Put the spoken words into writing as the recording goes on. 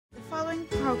following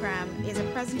program is a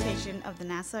presentation of the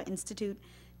NASA Institute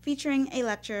featuring a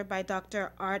lecture by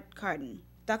Dr. Art Carden.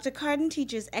 Dr. Carden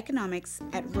teaches economics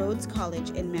at Rhodes College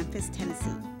in Memphis,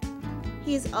 Tennessee.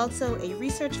 He is also a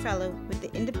research fellow with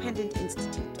the Independent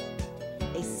Institute,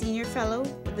 a senior fellow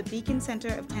with the Beacon Center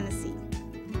of Tennessee,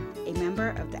 a member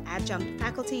of the adjunct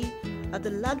faculty of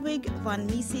the Ludwig von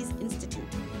Mises Institute,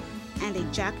 and a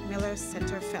Jack Miller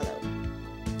Center Fellow.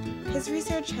 His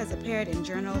research has appeared in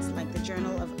journals like the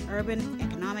Journal of Urban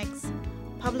Economics,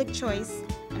 Public Choice,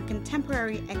 and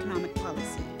Contemporary Economic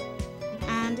Policy,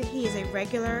 and he is a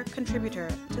regular contributor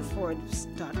to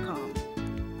Forbes.com.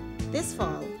 This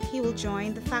fall, he will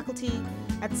join the faculty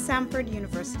at Samford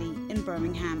University in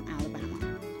Birmingham,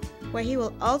 Alabama, where he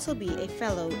will also be a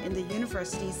fellow in the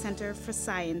university's Center for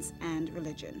Science and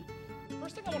Religion.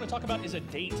 First thing I want to talk about is a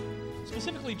date,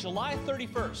 specifically July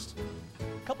 31st.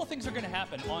 A couple things are going to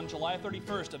happen on July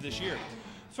 31st of this year.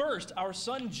 First, our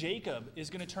son Jacob is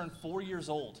going to turn 4 years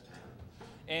old,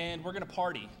 and we're going to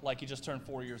party like he just turned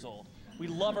 4 years old. We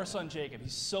love our son Jacob.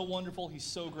 He's so wonderful. He's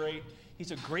so great. He's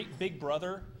a great big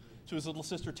brother to his little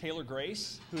sister Taylor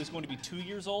Grace, who is going to be 2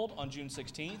 years old on June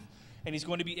 16th, and he's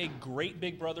going to be a great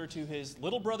big brother to his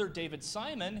little brother David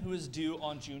Simon, who is due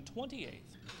on June 28th.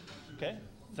 Okay?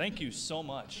 Thank you so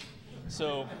much.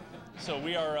 So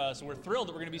we're thrilled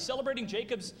that we're going to be celebrating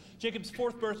Jacob's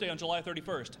fourth birthday on July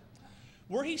 31st.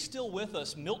 Were he still with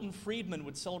us, Milton Friedman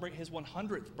would celebrate his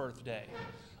 100th birthday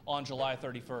on July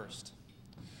 31st.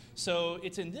 So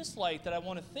it's in this light that I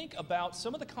want to think about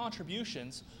some of the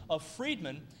contributions of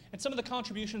Friedman and some of the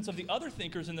contributions of the other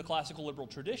thinkers in the classical liberal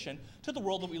tradition to the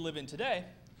world that we live in today,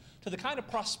 to the kind of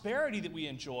prosperity that we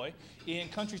enjoy in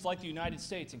countries like the United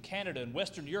States and Canada and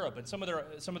Western Europe and some of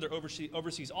their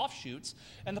overseas offshoots,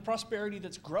 and the prosperity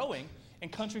that's growing in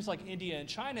countries like India and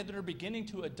China that are beginning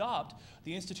to adopt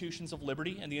the institutions of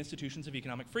liberty and the institutions of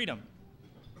economic freedom.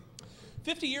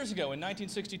 50 years ago, in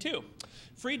 1962,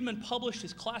 Friedman published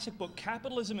his classic book,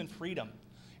 Capitalism and Freedom.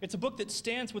 It's a book that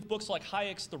stands with books like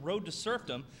Hayek's The Road to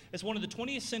Serfdom as one of the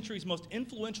 20th century's most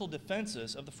influential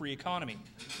defenses of the free economy.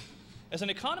 As an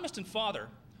economist and father,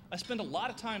 I spend a lot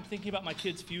of time thinking about my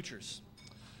kids' futures.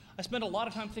 I spend a lot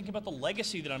of time thinking about the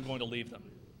legacy that I'm going to leave them.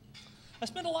 I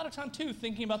spend a lot of time, too,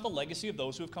 thinking about the legacy of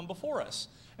those who have come before us.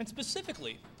 And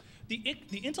specifically, the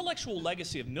intellectual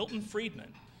legacy of Milton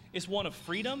Friedman is one of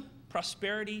freedom,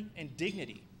 prosperity, and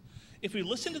dignity. If we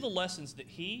listen to the lessons that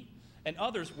he and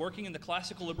others working in the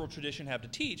classical liberal tradition have to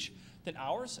teach, then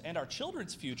ours and our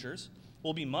children's futures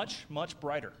will be much, much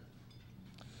brighter.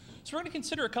 So we're going to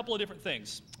consider a couple of different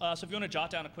things. So if you want to jot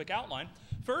down a quick outline,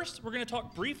 first, we're going to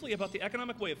talk briefly about the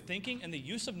economic way of thinking and the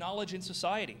use of knowledge in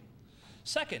society.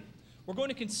 Second, we're going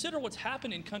to consider what's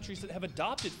happened in countries that have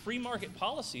adopted free market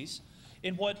policies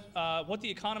in what the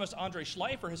economist Andre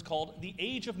Schleifer has called the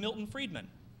age of Milton Friedman.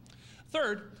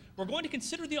 Third, we're going to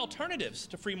consider the alternatives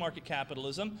to free market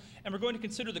capitalism, and we're going to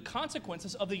consider the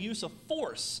consequences of the use of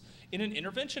force in an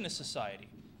interventionist society.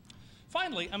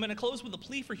 Finally, I'm going to close with a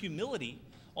plea for humility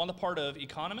on the part of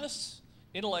economists,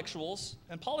 intellectuals,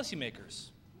 and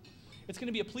policymakers. It's going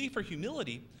to be a plea for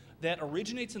humility that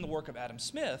originates in the work of Adam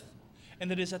Smith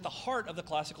and that is at the heart of the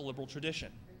classical liberal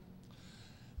tradition.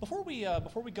 Before we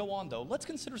go on, though, let's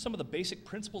consider some of the basic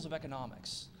principles of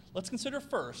economics. Let's consider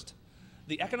first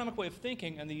the economic way of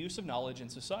thinking and the use of knowledge in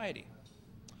society.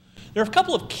 There are a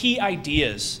couple of key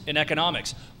ideas in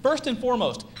economics. First and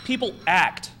foremost, people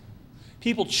act.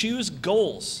 People choose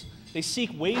goals. They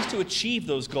seek ways to achieve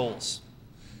those goals.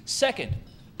 Second,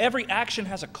 every action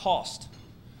has a cost.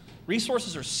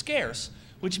 Resources are scarce,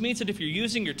 which means that if you're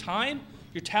using your time,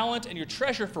 your talent, and your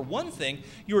treasure for one thing,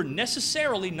 you are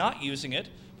necessarily not using it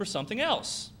for something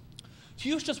else. To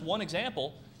use just one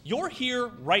example, you're here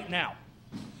right now.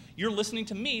 You're listening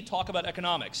to me talk about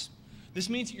economics. This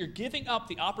means that you're giving up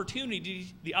the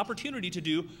opportunity to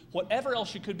do whatever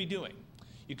else you could be doing.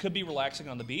 You could be relaxing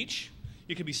on the beach.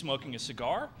 You could be smoking a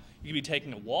cigar. You could be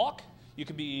taking a walk. You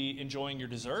could be enjoying your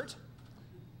dessert.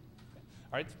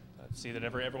 All right, see that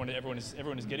everyone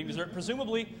is getting dessert.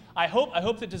 Presumably, I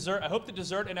hope that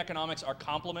dessert and economics are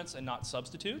complements and not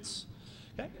substitutes.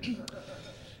 Okay.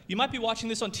 You might be watching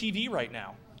this on TV right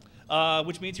now,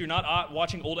 which means you're not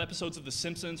watching old episodes of The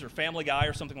Simpsons or Family Guy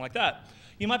or something like that.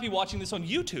 You might be watching this on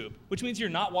YouTube, which means you're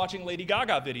not watching Lady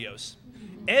Gaga videos.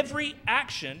 Every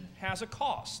action has a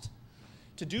cost.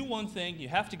 To do one thing, you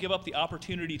have to give up the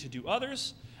opportunity to do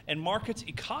others, and markets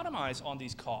economize on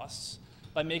these costs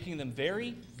by making them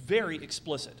very, very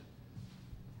explicit.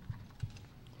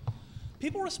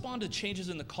 People respond to changes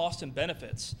in the cost and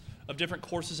benefits of different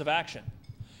courses of action.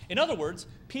 In other words,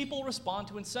 people respond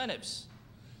to incentives.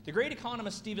 The great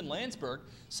economist Stephen Landsberg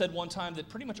said one time that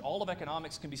pretty much all of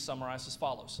economics can be summarized as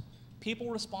follows. People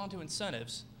respond to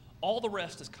incentives, all the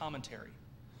rest is commentary.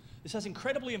 This has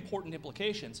incredibly important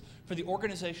implications for the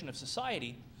organization of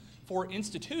society, for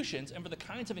institutions, and for the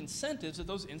kinds of incentives that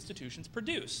those institutions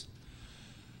produce.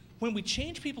 When we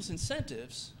change people's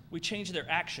incentives, we change their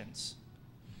actions.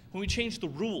 When we change the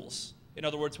rules, in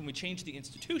other words, when we change the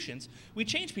institutions, we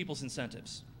change people's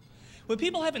incentives. When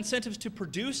people have incentives to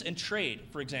produce and trade,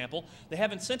 for example, they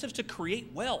have incentives to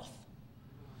create wealth.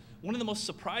 One of the most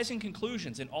surprising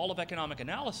conclusions in all of economic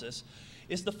analysis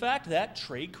is the fact that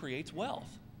trade creates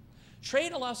wealth.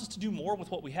 Trade allows us to do more with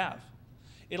what we have.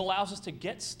 It allows us to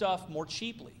get stuff more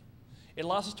cheaply. It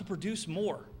allows us to produce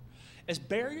more. As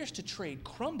barriers to trade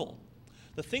crumble,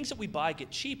 the things that we buy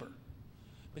get cheaper.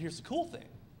 But here's the cool thing.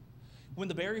 When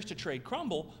the barriers to trade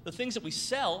crumble, the things that we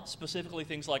sell, specifically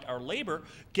things like our labor,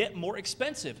 get more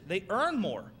expensive. They earn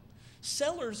more.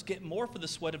 Sellers get more for the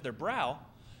sweat of their brow,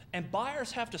 and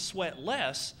buyers have to sweat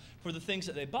less for the things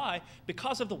that they buy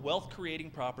because of the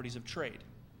wealth-creating properties of trade.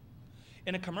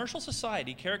 In a commercial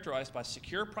society characterized by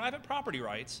secure private property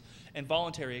rights and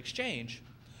voluntary exchange,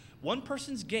 one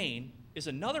person's gain is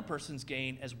another person's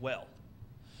gain as well.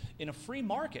 In a free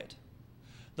market,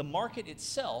 the market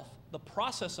itself, the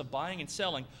process of buying and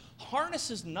selling,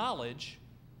 harnesses knowledge,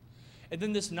 and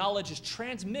then this knowledge is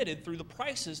transmitted through the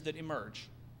prices that emerge.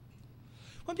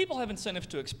 When people have incentives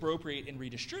to expropriate and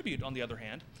redistribute, on the other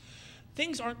hand,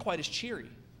 things aren't quite as cheery.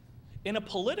 In a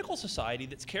political society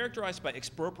that's characterized by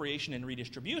expropriation and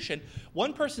redistribution,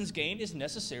 one person's gain is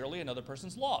necessarily another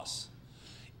person's loss.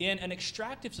 In an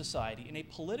extractive society, in a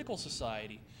political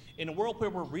society, in a world where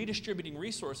we're redistributing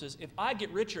resources, if I get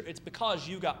richer, it's because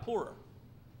you got poorer.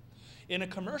 In a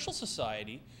commercial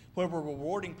society where we're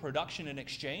rewarding production and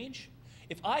exchange,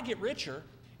 if I get richer,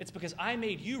 it's because I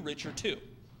made you richer too.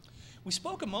 We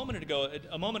spoke a moment ago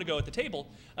at the table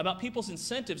about people's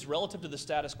incentives relative to the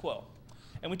status quo.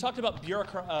 And we talked about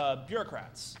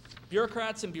bureaucrats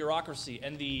and bureaucracy,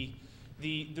 and the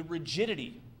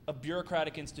rigidity of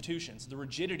bureaucratic institutions, the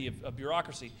rigidity of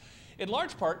bureaucracy. In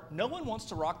large part, no one wants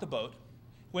to rock the boat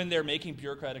when they're making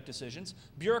bureaucratic decisions.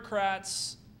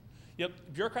 Bureaucrats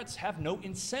have no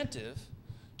incentive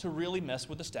to really mess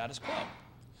with the status quo.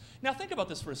 Now think about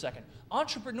this for a second.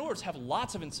 Entrepreneurs have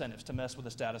lots of incentives to mess with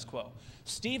the status quo.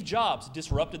 Steve Jobs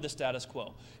disrupted the status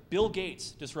quo. Bill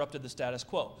Gates disrupted the status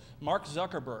quo. Mark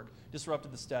Zuckerberg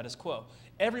disrupted the status quo.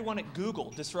 Everyone at Google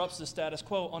disrupts the status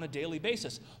quo on a daily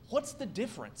basis. What's the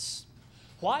difference?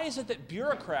 Why is it that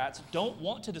bureaucrats don't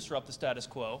want to disrupt the status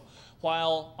quo,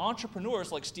 while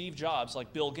entrepreneurs like Steve Jobs,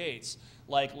 like Bill Gates,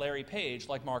 like Larry Page,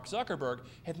 like Mark Zuckerberg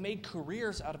have made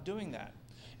careers out of doing that?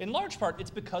 In large part,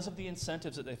 it's because of the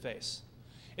incentives that they face.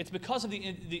 It's because of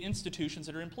the institutions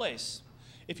that are in place.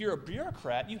 If you're a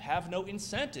bureaucrat, you have no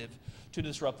incentive to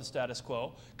disrupt the status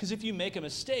quo, because if you make a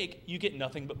mistake, you get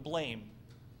nothing but blame.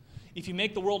 If you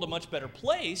make the world a much better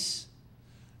place,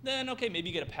 then okay, maybe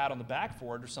you get a pat on the back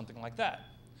for it or something like that.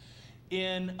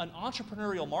 In an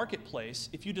entrepreneurial marketplace,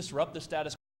 if you disrupt the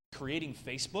status quo by creating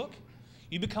Facebook,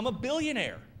 you become a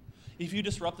billionaire. If you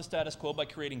disrupt the status quo by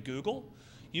creating Google,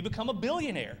 you become a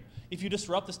billionaire. If you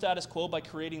disrupt the status quo by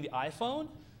creating the iPhone,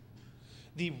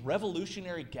 the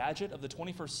revolutionary gadget of the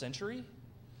 21st century,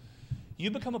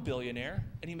 you become a billionaire,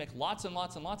 and you make lots and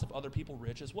lots and lots of other people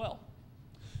rich as well.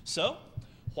 So,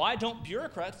 why don't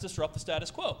bureaucrats disrupt the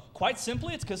status quo? Quite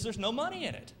simply, it's because there's no money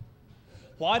in it.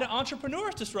 Why do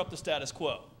entrepreneurs disrupt the status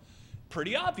quo?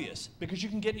 Pretty obvious, because you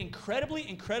can get incredibly,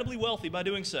 incredibly wealthy by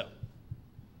doing so.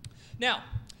 Now,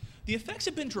 the effects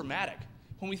have been dramatic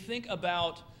when we think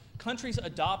about countries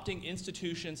adopting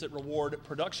institutions that reward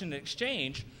production and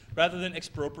exchange rather than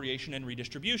expropriation and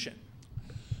redistribution.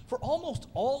 For almost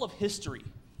all of history,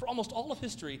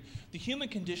 the human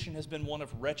condition has been one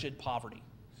of wretched poverty,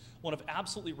 one of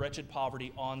absolutely wretched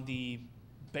poverty on the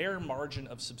bare margin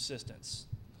of subsistence.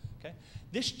 Okay?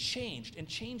 This changed, and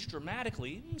changed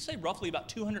dramatically, say roughly about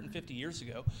 250 years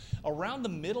ago, around the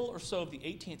middle or so of the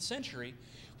 18th century,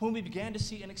 when we began to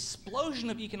see an explosion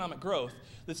of economic growth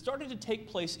that started to take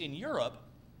place in Europe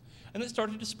and that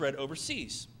started to spread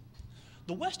overseas.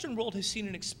 The Western world has seen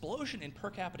an explosion in per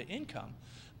capita income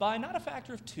by not a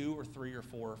factor of 2 or 3 or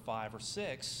 4 or 5 or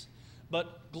 6,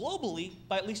 but globally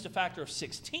by at least a factor of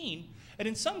 16, and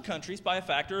in some countries by a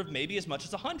factor of maybe as much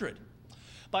as 100.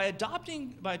 By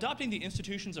adopting the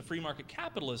institutions of free market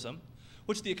capitalism,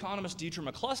 which the economist Deirdre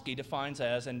McCluskey defines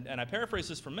as, and I paraphrase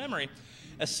this from memory,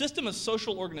 a system of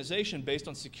social organization based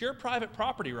on secure private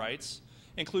property rights,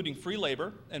 including free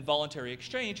labor and voluntary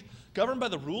exchange, governed by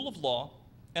the rule of law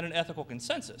and an ethical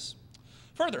consensus.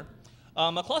 Further,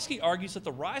 McCluskey argues that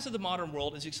the rise of the modern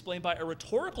world is explained by a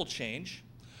rhetorical change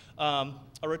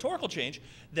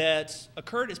that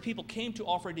occurred as people came to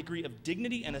offer a degree of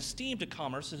dignity and esteem to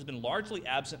commerce that has been largely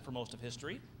absent for most of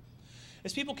history,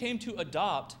 as people came to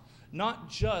adopt not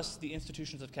just the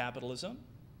institutions of capitalism,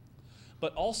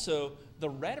 but also the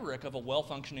rhetoric of a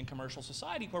well-functioning commercial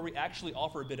society where we actually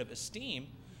offer a bit of esteem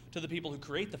to the people who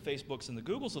create the Facebooks and the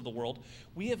Googles of the world.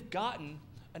 We have gotten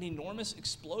an enormous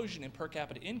explosion in per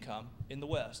capita income in the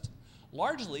West.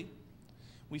 Largely,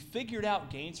 we figured out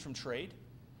gains from trade,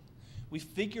 we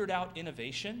figured out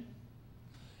innovation,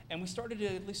 and we started to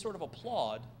at least sort of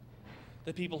applaud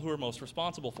the people who are most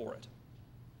responsible for it.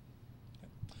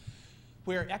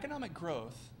 Where economic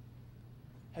growth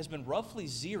has been roughly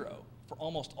zero for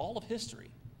almost all of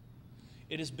history,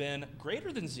 it has been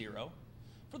greater than zero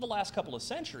for the last couple of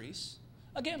centuries,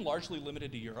 again, largely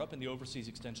limited to Europe and the overseas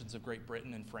extensions of Great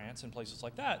Britain and France and places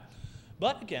like that.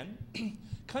 But again,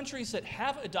 countries that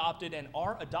have adopted and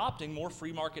are adopting more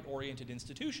free market-oriented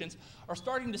institutions are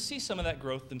starting to see some of that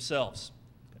growth themselves.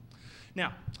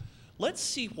 Now, let's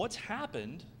see what's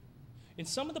happened in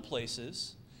some of the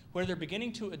places where they're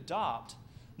beginning to adopt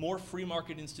more free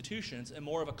market institutions and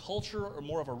more of a culture or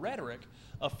more of a rhetoric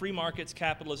of free markets,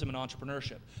 capitalism, and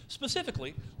entrepreneurship.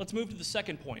 Specifically, let's move to the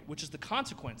second point, which is the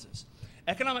consequences.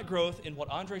 Economic growth in what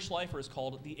Andre Schleifer has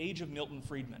called the age of Milton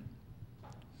Friedman.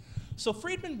 So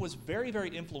Friedman was very, very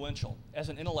influential as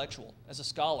an intellectual, as a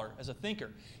scholar, as a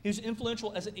thinker. He was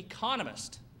influential as an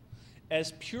economist,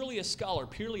 as purely a scholar,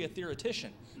 purely a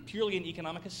theoretician, purely an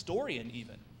economic historian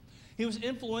even. He was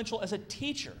influential as a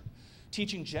teacher,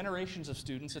 teaching generations of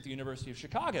students at the University of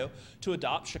Chicago to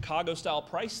adopt Chicago-style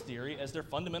price theory as their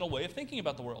fundamental way of thinking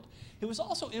about the world. He was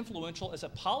also influential as a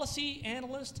policy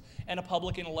analyst and a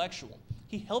public intellectual.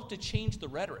 He helped to change the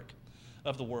rhetoric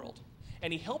of the world,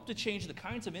 and he helped to change the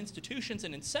kinds of institutions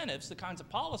and incentives, the kinds of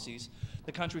policies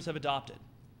the countries have adopted.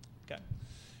 Okay.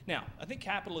 Now, I think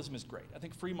capitalism is great. I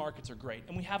think free markets are great,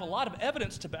 and we have a lot of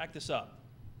evidence to back this up.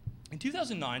 In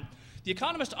 2009, the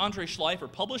economist Andre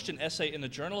Schleifer published an essay in the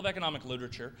Journal of Economic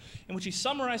Literature in which he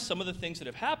summarized some of the things that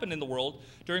have happened in the world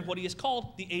during what he has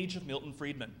called the age of Milton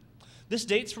Friedman. This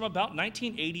dates from about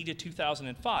 1980 to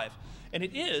 2005, and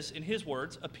it is, in his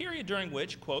words, a period during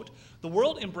which, quote, the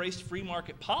world embraced free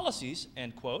market policies,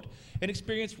 end quote, and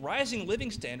experienced rising living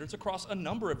standards across a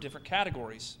number of different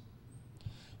categories.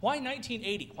 Why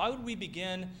 1980? Why would we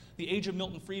begin the age of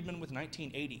Milton Friedman with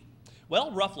 1980?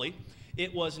 Well, roughly,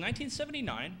 it was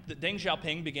 1979 that Deng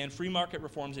Xiaoping began free market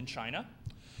reforms in China.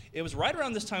 It was right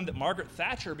around this time that Margaret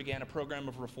Thatcher began a program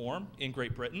of reform in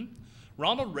Great Britain.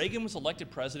 Ronald Reagan was elected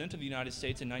president of the United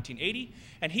States in 1980,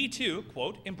 and he too,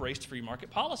 quote, embraced free market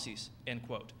policies, end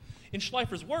quote. In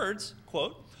Schleifer's words,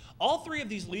 quote, all three of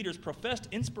these leaders professed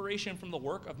inspiration from the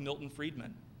work of Milton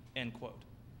Friedman, end quote.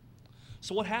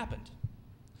 So what happened?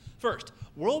 First,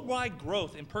 worldwide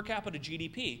growth in per capita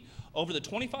GDP over the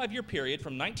 25-year period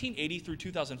from 1980 through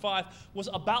 2005 was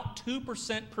about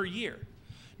 2% per year.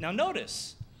 Now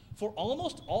notice, for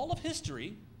almost all of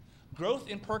history, growth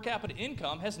in per capita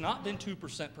income has not been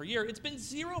 2% per year, it's been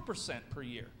 0% per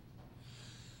year.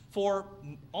 For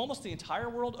almost the entire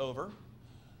world over,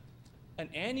 an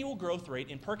annual growth rate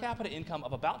in per capita income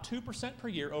of about 2% per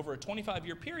year over a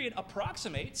 25-year period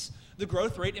approximates the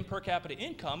growth rate in per capita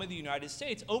income in the United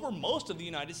States over most of the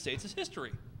United States'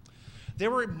 history.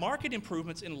 There were marked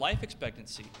improvements in life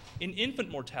expectancy, in infant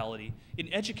mortality,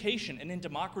 in education, and in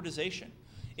democratization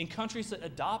in countries that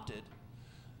adopted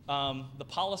the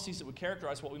policies that would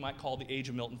characterize what we might call the age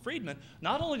of Milton Friedman.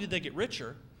 Not only did they get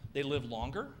richer, they lived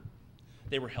longer,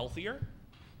 they were healthier,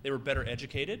 they were better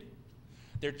educated,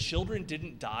 their children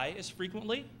didn't die as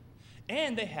frequently,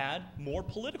 and they had more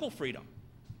political freedom.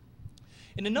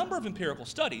 In a number of empirical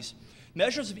studies,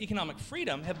 measures of economic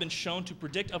freedom have been shown to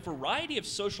predict a variety of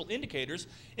social indicators,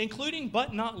 including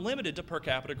but not limited to per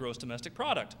capita gross domestic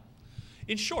product.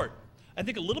 In short, I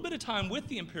think a little bit of time with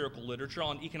the empirical literature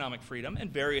on economic freedom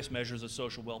and various measures of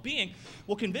social well-being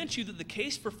will convince you that the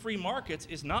case for free markets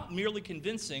is not merely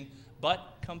convincing,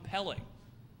 but compelling.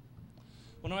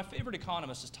 One of my favorite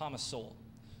economists is Thomas Sowell.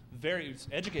 He was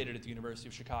educated at the University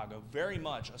of Chicago, very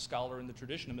much a scholar in the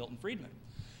tradition of Milton Friedman.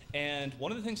 And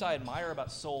one of the things I admire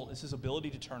about Sowell is his ability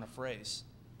to turn a phrase.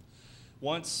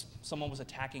 Once someone was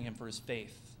attacking him for his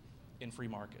faith in free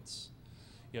markets.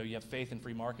 You know, you have faith in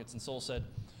free markets, and Sowell said,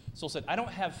 I don't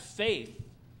have faith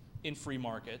in free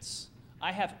markets,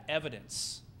 I have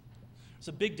evidence. There's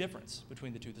a big difference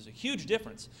between the two. There's a huge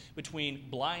difference between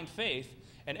blind faith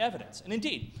and evidence. And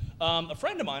indeed, a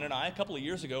friend of mine and I, a couple of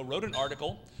years ago, wrote an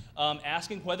article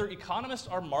asking whether economists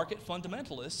are market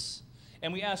fundamentalists,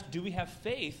 and we asked, do we have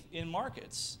faith in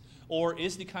markets? Or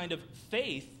is the kind of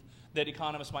faith that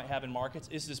economists might have in markets,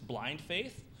 is this blind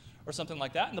faith or something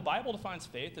like that? And the Bible defines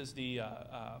faith as the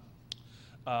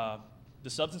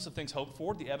substance of things hoped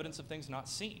for, the evidence of things not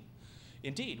seen.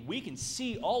 Indeed, we can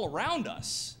see all around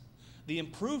us the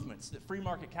improvements that free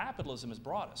market capitalism has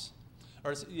brought us,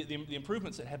 or the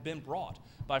improvements that have been brought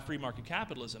by free market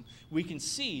capitalism. We can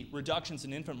see reductions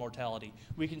in infant mortality.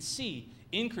 We can see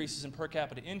increases in per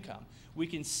capita income. We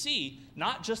can see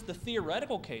not just the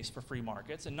theoretical case for free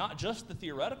markets and not just the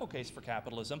theoretical case for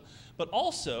capitalism, but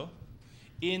also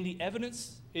in the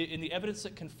evidence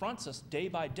that confronts us day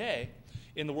by day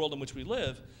in the world in which we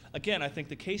live. Again, I think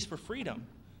the case for freedom,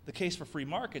 the case for free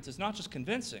markets, is not just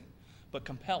convincing, but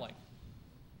compelling.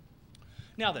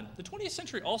 Now then, the 20th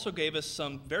century also gave us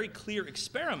some very clear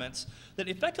experiments that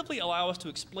effectively allow us to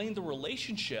explain the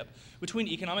relationship between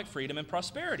economic freedom and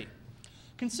prosperity.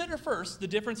 Consider first the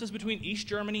differences between East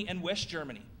Germany and West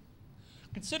Germany.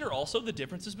 Consider also the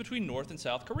differences between North and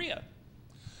South Korea.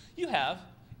 You have,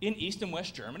 in East and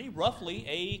West Germany, roughly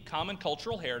a common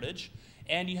cultural heritage,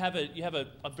 and you have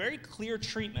a very clear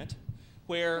treatment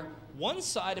where one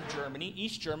side of Germany,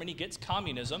 East Germany, gets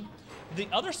communism, the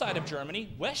other side of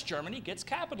Germany, West Germany, gets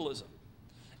capitalism.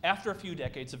 After a few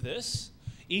decades of this,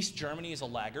 East Germany is a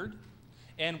laggard,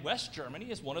 and West Germany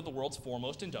is one of the world's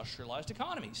foremost industrialized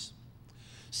economies.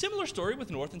 Similar story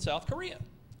with North and South Korea.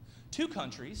 Two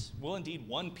countries, well, indeed,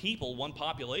 one people, one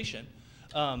population,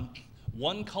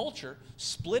 one culture,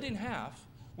 split in half,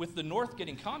 with the North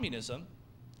getting communism,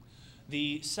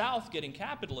 the South getting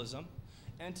capitalism,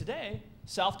 and today,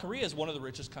 South Korea is one of the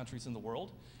richest countries in the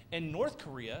world, and North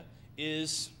Korea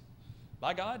is,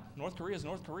 by God, North Korea is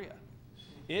North Korea.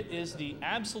 It is the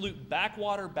absolute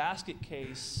backwater basket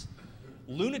case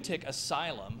lunatic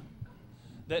asylum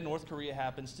that North Korea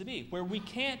happens to be, where we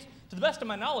can't, to the best of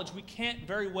my knowledge, we can't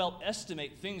very well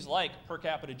estimate things like per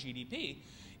capita GDP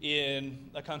in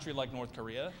a country like North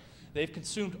Korea. They've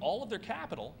consumed all of their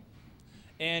capital,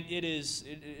 and it's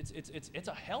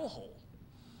a hellhole.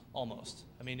 Almost.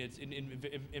 I mean, it's in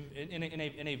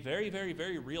a very, very,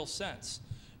 very real sense.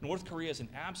 North Korea is an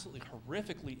absolutely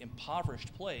horrifically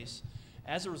impoverished place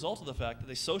as a result of the fact that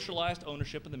they socialized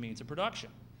ownership of the means of production.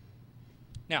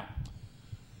 Now,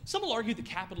 some will argue that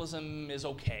capitalism is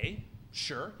okay.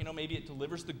 Sure, maybe it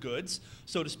delivers the goods,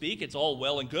 so to speak. It's all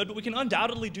well and good, but we can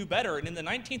undoubtedly do better. And in the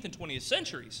 19th and 20th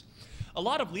centuries, a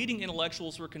lot of leading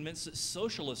intellectuals were convinced that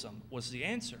socialism was the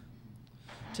answer.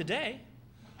 Today,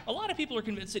 a lot of people are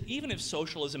convinced that even if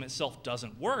socialism itself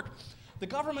doesn't work, the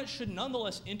government should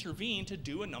nonetheless intervene to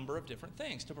do a number of different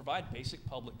things, to provide basic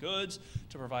public goods,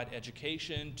 to provide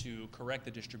education, to correct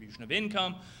the distribution of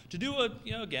income, to do,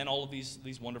 again, all of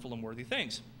these wonderful and worthy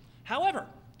things. However,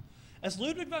 as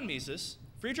Ludwig von Mises,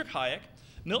 Friedrich Hayek,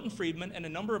 Milton Friedman, and a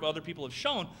number of other people have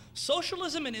shown,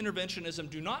 socialism and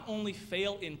interventionism do not only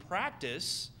fail in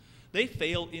practice, they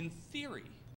fail in theory.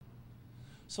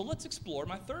 So let's explore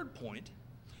my third point.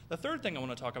 The third thing I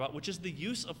want to talk about, which is the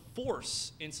use of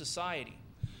force in society.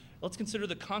 Let's consider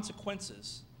the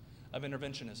consequences of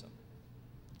interventionism.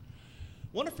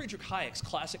 One of Friedrich Hayek's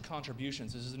classic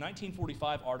contributions is his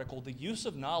 1945 article, The Use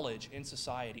of Knowledge in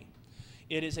Society.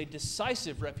 It is a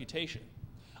decisive refutation,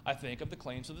 I think, of the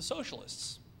claims of the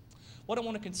socialists. What I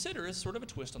want to consider is sort of a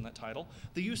twist on that title,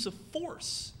 the use of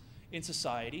force in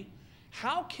society.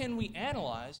 How can we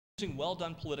analyze, using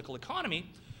well-done political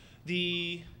economy,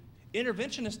 the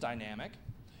interventionist dynamic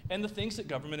and the things that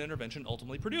government intervention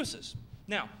ultimately produces?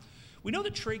 Now, we know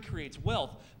that trade creates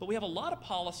wealth, but we have a lot of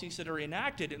policies that are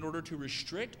enacted in order to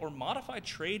restrict or modify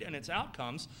trade and its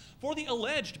outcomes for the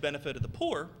alleged benefit of the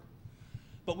poor.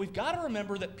 But we've got to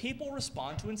remember that people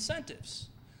respond to incentives.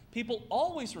 People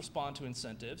always respond to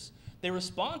incentives. They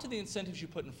respond to the incentives you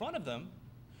put in front of them,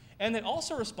 and they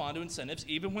also respond to incentives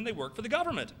even when they work for the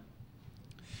government.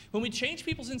 When we change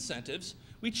people's incentives,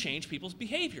 we change people's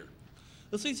behavior.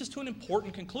 This leads us to an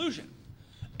important conclusion.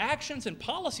 Actions and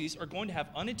policies are going to have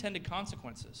unintended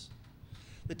consequences.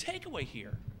 The takeaway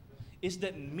here is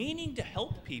that meaning to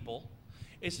help people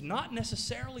is not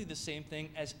necessarily the same thing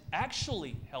as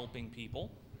actually helping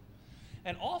people.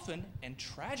 And often, and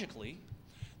tragically,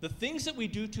 the things that we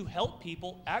do to help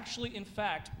people actually, in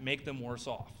fact, make them worse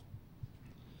off.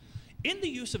 In The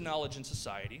Use of Knowledge in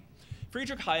Society,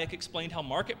 Friedrich Hayek explained how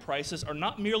market prices are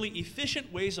not merely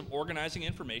efficient ways of organizing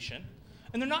information,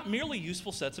 and they're not merely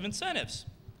useful sets of incentives.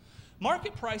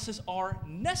 Market prices are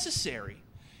necessary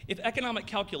if economic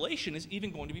calculation is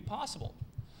even going to be possible.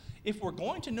 If we're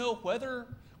going to know whether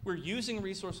we're using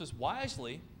resources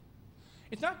wisely,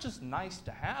 it's not just nice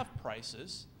to have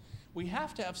prices. We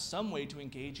have to have some way to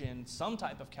engage in some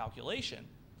type of calculation.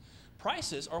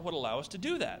 Prices are what allow us to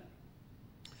do that.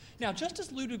 Now, just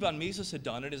as Ludwig von Mises had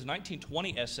done in his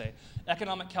 1920 essay,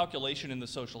 Economic Calculation in the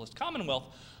Socialist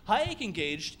Commonwealth, Hayek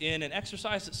engaged in an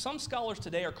exercise that some scholars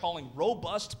today are calling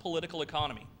robust political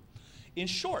economy. In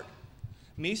short,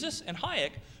 Mises and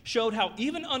Hayek showed how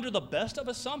even under the best of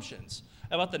assumptions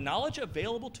about the knowledge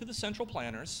available to the central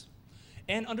planners,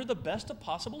 and under the best of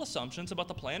possible assumptions about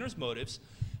the planners' motives,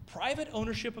 private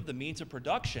ownership of the means of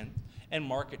production and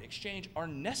market exchange are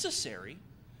necessary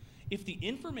if the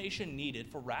information needed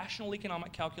for rational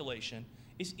economic calculation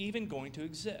is even going to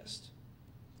exist.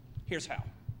 Here's how.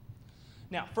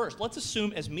 Now, first, let's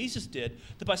assume, as Mises did,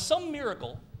 that by some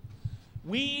miracle,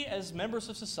 we as members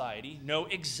of society know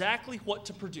exactly what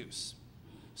to produce.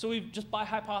 So just by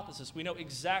hypothesis, we know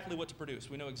exactly what to produce.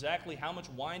 We know exactly how much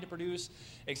wine to produce,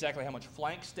 exactly how much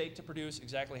flank steak to produce,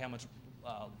 exactly how much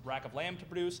rack of lamb to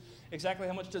produce, exactly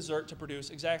how much dessert to produce,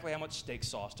 exactly how much steak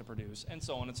sauce to produce, and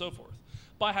so on and so forth.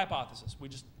 By hypothesis,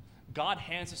 God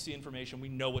hands us the information, we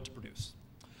know what to produce.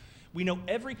 We know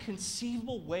every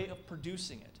conceivable way of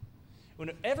producing it. We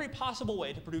know every possible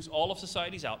way to produce all of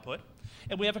society's output,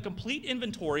 and we have a complete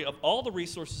inventory of all the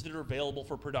resources that are available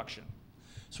for production.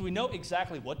 So we know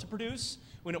exactly what to produce,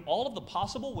 we know all of the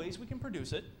possible ways we can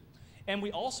produce it, and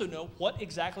we also know what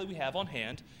exactly we have on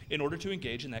hand in order to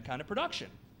engage in that kind of production.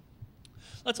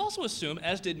 Let's also assume,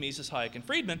 as did Mises, Hayek, and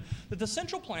Friedman, that the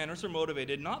central planners are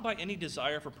motivated not by any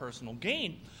desire for personal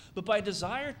gain, but by a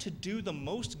desire to do the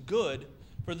most good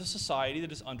for the society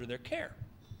that is under their care.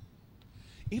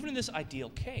 Even in this ideal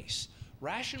case,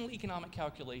 rational economic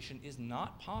calculation is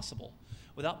not possible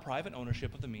without private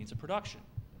ownership of the means of production.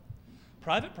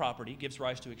 Private property gives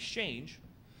rise to exchange,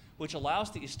 which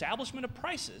allows the establishment of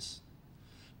prices.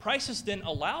 Prices then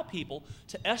allow people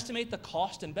to estimate the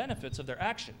cost and benefits of their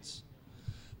actions.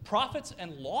 Profits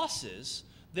and losses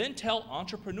then tell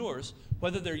entrepreneurs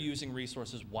whether they're using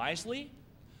resources wisely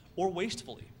or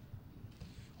wastefully.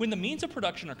 When the means of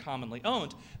production are commonly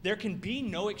owned, there can be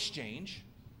no exchange.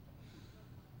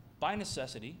 By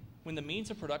necessity, when the means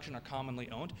of production are commonly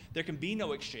owned, there can be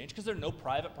no exchange because there are no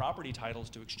private property titles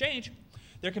to exchange.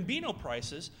 There can be no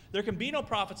prices. There can be no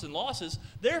profits and losses.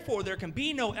 Therefore, there can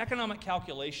be no economic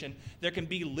calculation. There can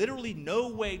be literally no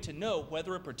way to know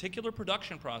whether a particular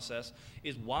production process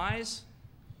is wise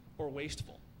or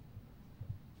wasteful.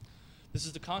 This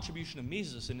is the contribution of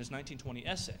Mises in his 1920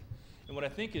 essay, and what I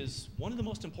think is one of the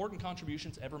most important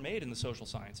contributions ever made in the social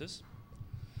sciences.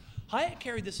 Hayek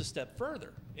carried this a step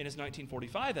further in his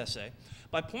 1945 essay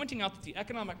by pointing out that the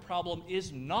economic problem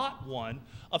is not one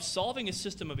of solving a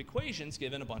system of equations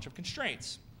given a bunch of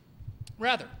constraints.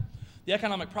 Rather, the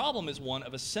economic problem is one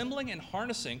of assembling and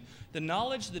harnessing the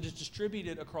knowledge that is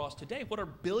distributed across today, what are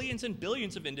billions and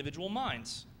billions of individual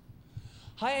minds.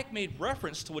 Hayek made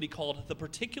reference to what he called the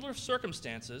particular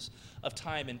circumstances of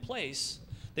time and place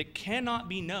that cannot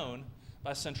be known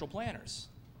by central planners.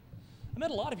 I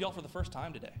met a lot of y'all for the first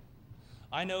time today.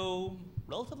 I know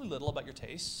relatively little about your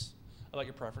tastes, about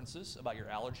your preferences, about your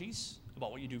allergies, about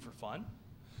what you do for fun,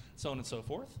 so on and so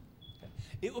forth. Okay.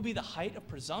 It would be the height of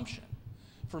presumption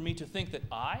for me to think that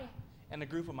I and a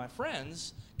group of my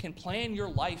friends can plan your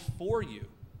life for you.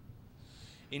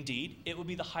 Indeed, it would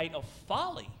be the height of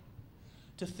folly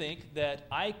to think that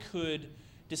I could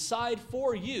decide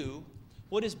for you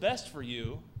what is best for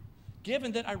you,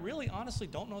 given that I really honestly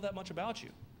don't know that much about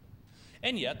you.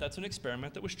 And yet, that's an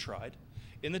experiment that was tried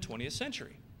in the 20th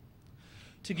century.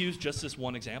 To use just this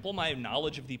one example, my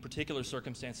knowledge of the particular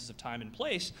circumstances of time and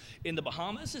place in the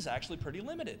Bahamas is actually pretty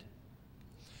limited.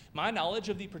 My knowledge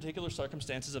of the particular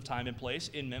circumstances of time and place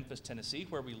in Memphis, Tennessee,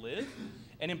 where we live,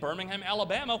 and in Birmingham,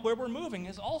 Alabama, where we're moving,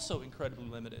 is also incredibly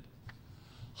limited.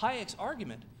 Hayek's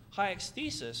argument, Hayek's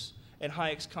thesis, and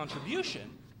Hayek's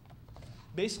contribution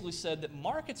basically said that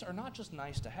markets are not just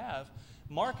nice to have,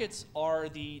 markets are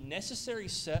the necessary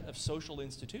set of social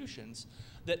institutions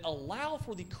that allow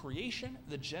for the creation,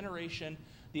 the generation,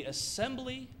 the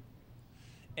assembly,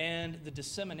 and the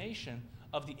dissemination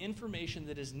of the information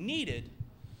that is needed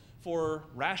for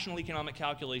rational economic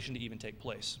calculation to even take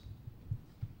place.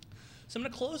 So I'm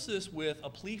going to close this with a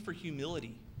plea for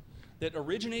humility that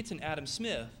originates in Adam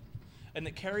Smith and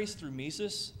that carries through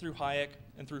Mises, through Hayek,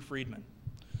 and through Friedman.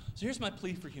 So here's my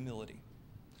plea for humility.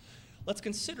 Let's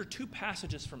consider two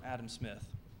passages from Adam Smith.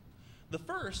 The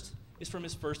first is from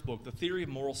his first book, The Theory of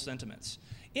Moral Sentiments.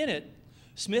 In it,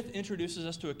 Smith introduces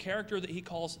us to a character that he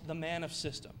calls the man of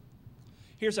system.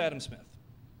 Here's Adam Smith.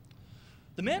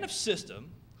 The man of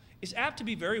system is apt to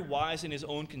be very wise in his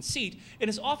own conceit and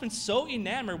is often so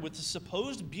enamored with the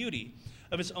supposed beauty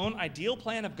of his own ideal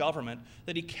plan of government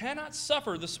that he cannot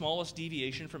suffer the smallest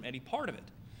deviation from any part of it.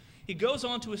 He goes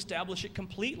on to establish it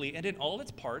completely and in all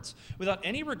its parts without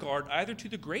any regard either to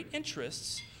the great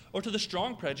interests or to the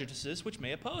strong prejudices which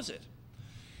may oppose it.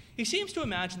 He seems to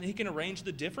imagine that he can arrange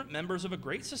the different members of a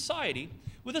great society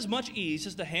with as much ease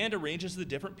as the hand arranges the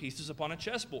different pieces upon a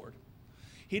chessboard.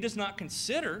 He does not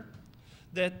consider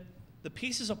that the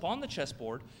pieces upon the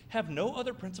chessboard have no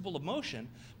other principle of motion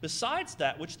besides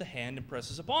that which the hand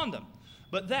impresses upon them,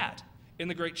 but that, in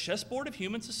the great chessboard of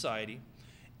human society,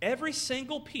 every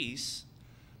single piece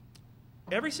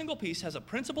has a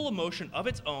principle of motion of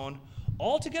its own,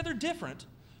 altogether different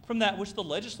from that which the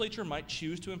legislature might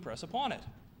choose to impress upon it.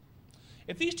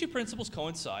 If these two principles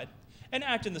coincide and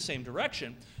act in the same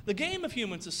direction, the game of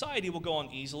human society will go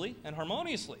on easily and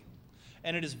harmoniously,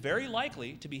 and it is very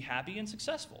likely to be happy and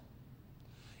successful.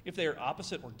 If they are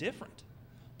opposite or different,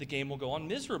 the game will go on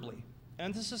miserably,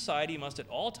 and the society must be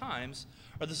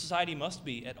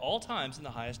at all times in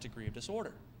the highest degree of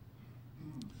disorder.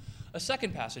 A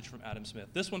second passage from Adam Smith,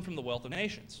 this one from The Wealth of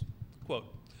Nations. Quote,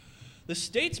 "The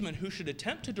statesman who should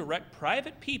attempt to direct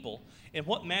private people in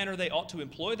what manner they ought to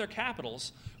employ their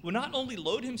capitals will not only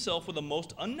load himself with the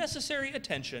most unnecessary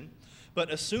attention,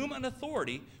 but assume an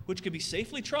authority which could be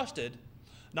safely trusted,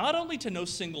 not only to no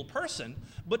single person,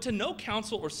 but to no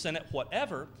council or senate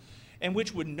whatever, and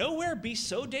which would nowhere be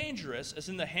so dangerous as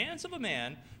in the hands of a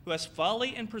man who has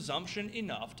folly and presumption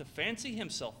enough to fancy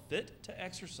himself fit to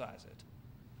exercise it."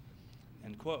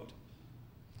 End quote.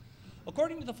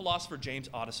 According to the philosopher James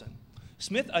Addison,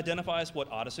 Smith identifies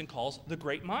what Addison calls the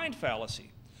great mind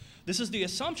fallacy. This is the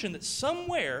assumption that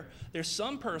somewhere there's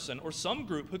some person or some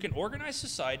group who can organize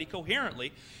society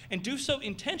coherently and do so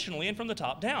intentionally and from the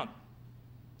top down.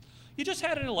 You just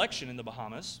had an election in the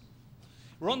Bahamas.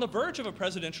 We're on the verge of a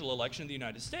presidential election in the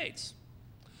United States.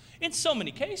 In so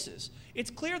many cases, it's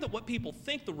clear that what people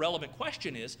think the relevant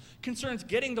question is concerns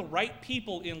getting the right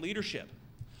people in leadership.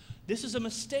 This is a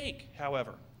mistake,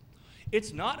 however.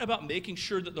 It's not about making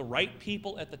sure that the right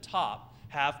people at the top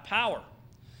have power.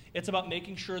 It's about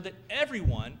making sure that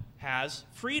everyone has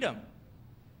freedom.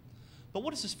 But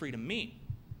what does this freedom mean?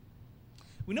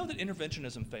 We know that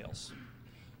interventionism fails.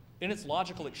 In its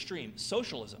logical extreme,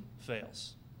 socialism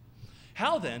fails.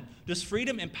 How then does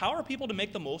freedom empower people to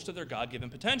make the most of their God-given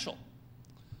potential?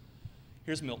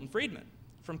 Here's Milton Friedman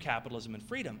from Capitalism and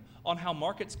Freedom on how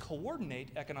markets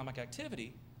coordinate economic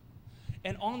activity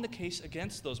and on the case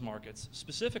against those markets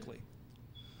specifically.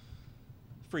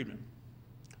 Friedman: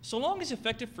 "So long as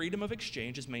effective freedom of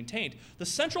exchange is maintained, the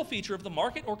central feature of the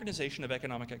market organization of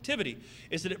economic activity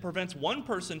is that it prevents one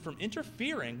person from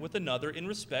interfering with another in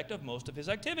respect of most of his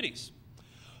activities.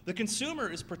 The consumer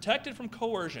is protected from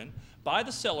coercion by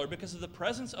the seller because of the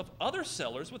presence of other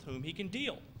sellers with whom he can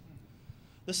deal.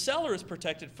 The seller is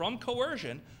protected from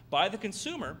coercion by the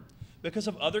consumer because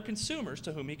of other consumers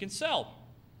to whom he can sell.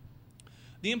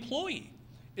 The employee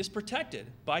is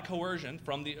protected by coercion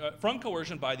from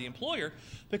coercion by the employer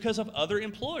because of other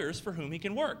employers for whom he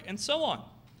can work, and so on.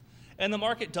 And the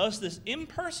market does this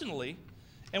impersonally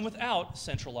and without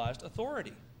centralized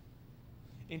authority.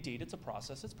 Indeed, it's a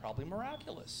process that's probably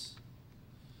miraculous."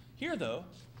 Here, though,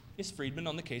 is Friedman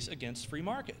on the case against free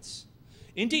markets.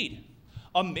 Indeed,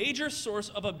 a major source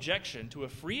of objection to a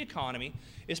free economy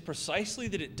is precisely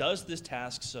that it does this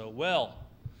task so well.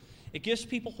 It gives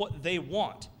people what they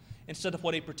want instead of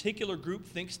what a particular group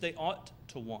thinks they ought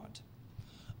to want.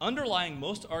 Underlying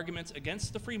most arguments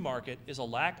against the free market is a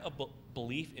lack of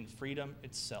belief in freedom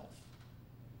itself.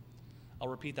 I'll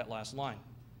repeat that last line.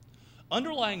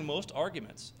 Underlying most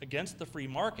arguments against the free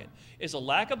market is a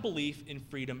lack of belief in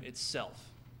freedom itself.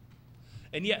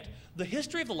 And yet, the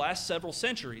history of the last several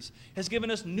centuries has given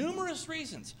us numerous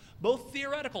reasons, both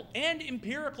theoretical and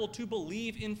empirical, to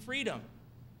believe in freedom.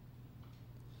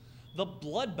 The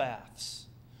bloodbaths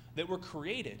that were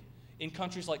created in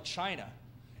countries like China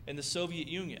and the Soviet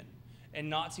Union and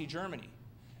Nazi Germany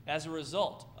as a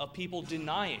result of people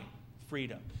denying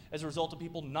freedom, as a result of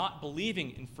people not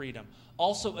believing in freedom,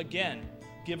 also again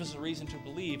give us a reason to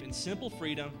believe in simple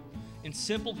freedom, in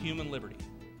simple human liberty.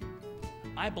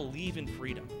 I believe in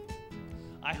freedom.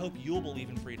 I hope you'll believe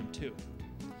in freedom too.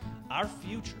 Our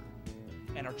future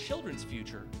and our children's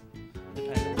future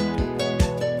depend on it.